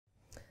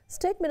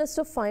State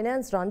Minister of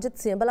Finance Ranjit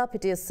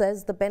Siambalapitiya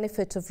says the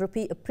benefit of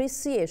rupee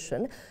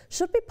appreciation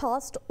should be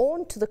passed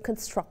on to the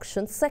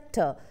construction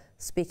sector.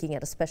 Speaking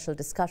at a special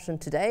discussion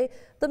today,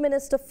 the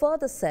minister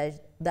further said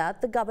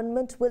that the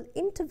government will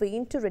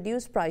intervene to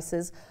reduce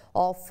prices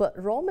of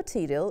raw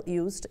material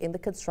used in the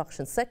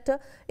construction sector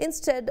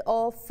instead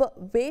of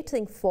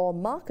waiting for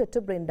market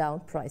to bring down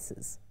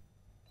prices.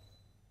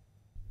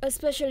 A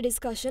special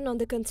discussion on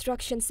the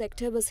construction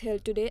sector was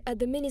held today at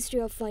the Ministry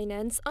of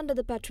Finance under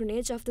the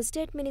patronage of the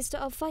State Minister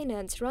of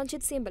Finance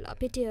Ranjit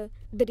Siambalapitiya.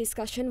 The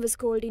discussion was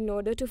called in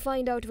order to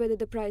find out whether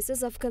the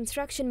prices of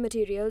construction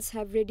materials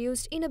have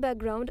reduced in a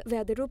background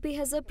where the rupee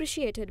has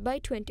appreciated by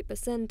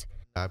 20%.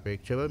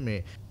 අපේක්ෂව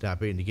මේ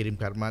අපේ ඉදිකිරීම්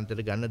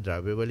කර්මාන්තයට ගන්න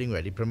ද්‍රව්‍ය වලින්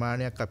වැඩි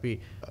ප්‍රමාණයක් අපි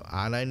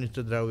ආනයනිත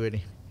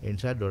ද්‍රව්‍යනේ. ඒ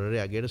නිසා ඩොලරේ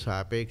අගයට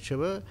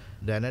සාපේක්ෂව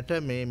දැනට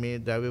මේ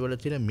ද්‍රව්‍ය වල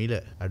තියෙන මිල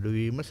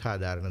අඩුවීම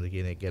සාධාරණද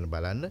කියන එක ගැන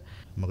බලන්න.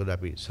 මොකද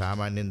අපි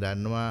සාමාන්‍යයෙන්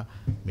දන්නවා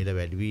මිල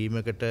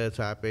වැඩිවීමකට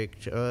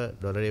සාපේක්ෂව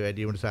ඩොලරේ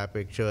වැඩිවීමට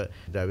සාපේක්ෂව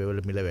ද්‍රව්‍ය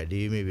වල මිල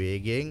වැඩිවීමේ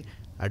වේගයෙන්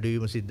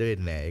අඩුවීම සිද්ධ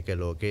වෙන්නේ නැහැ. ඒක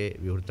ලෝකයේ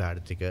විවෘත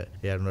ආර්ථික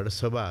යනුවල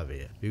ස්වභාවය.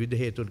 විවිධ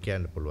හේතුන්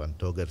කියන්න පුළුවන්.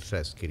 තෝගත්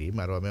රැස්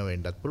කිරීම අරවම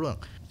වෙන්නත් පුළුවන්.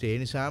 ඒ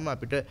නිසාම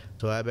අපිට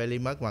සොයා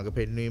බැලීමක්, මඟ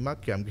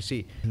පෙන්වීමක්, යම්කිසි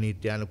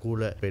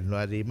නීත්‍යානුකූල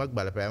පෙන්වා දීමක්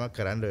බලපෑමක්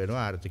කරන්න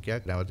වෙනවා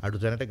ආර්ථිකයක් නැවත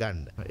අඩුතැනට ගන්න.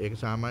 ඒක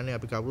සාමාන්‍යයෙන්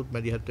අපි කවුරුත්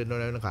මැදිහත් වෙන්න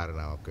ඕන වෙන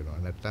කාරණාවක්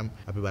වෙනවා. නැත්තම්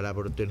අපි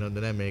බලාපොරොත්තු වෙන්න හොඳ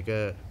නැහැ මේක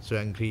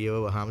ස්වයංක්‍රීයව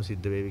වහාම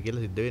සිද්ධ වෙවි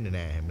කියලා සිද්ධ වෙන්නේ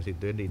නැහැ. හැම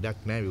සිද්ධ වෙන්න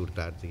ඉඩක් නැහැ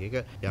විවෘත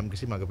ආර්ථිකයක.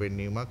 යම්කිසි මඟ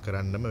පෙන්වීමක්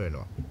කරන්නම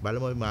වෙනවා.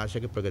 බලමු මේ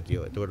මාසික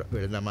ප්‍රගතිය. එතකොට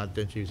වෙළඳ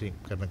අමාත්‍යාංශ විසින්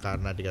කරන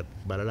කාරණා ටිකත්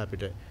බලලා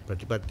අපිට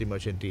ප්‍රතිපත්ති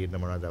වශයෙන්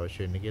තීරණ මොනවද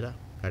අවශ්‍ය වෙන්නේ කියලා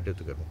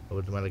කටයුතු කරමු.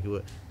 ඔබතුමාලා කිව්ව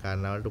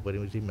කාරණා වලට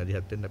උපරිම විසින්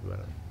මැදිහත් වෙන්න අපි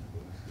බලමු.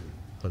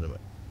 හොඳයි.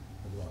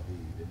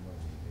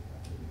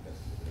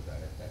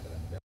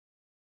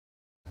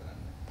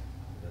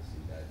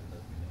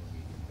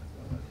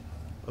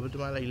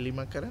 ඔබතුමාලා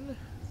ඉල්ලීමක් කරන්න.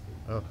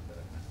 ඔව්.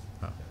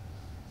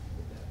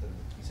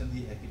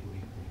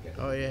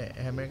 ඔය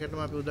හැම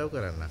එකටම අපි උදව්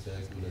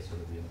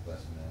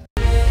කරන්න.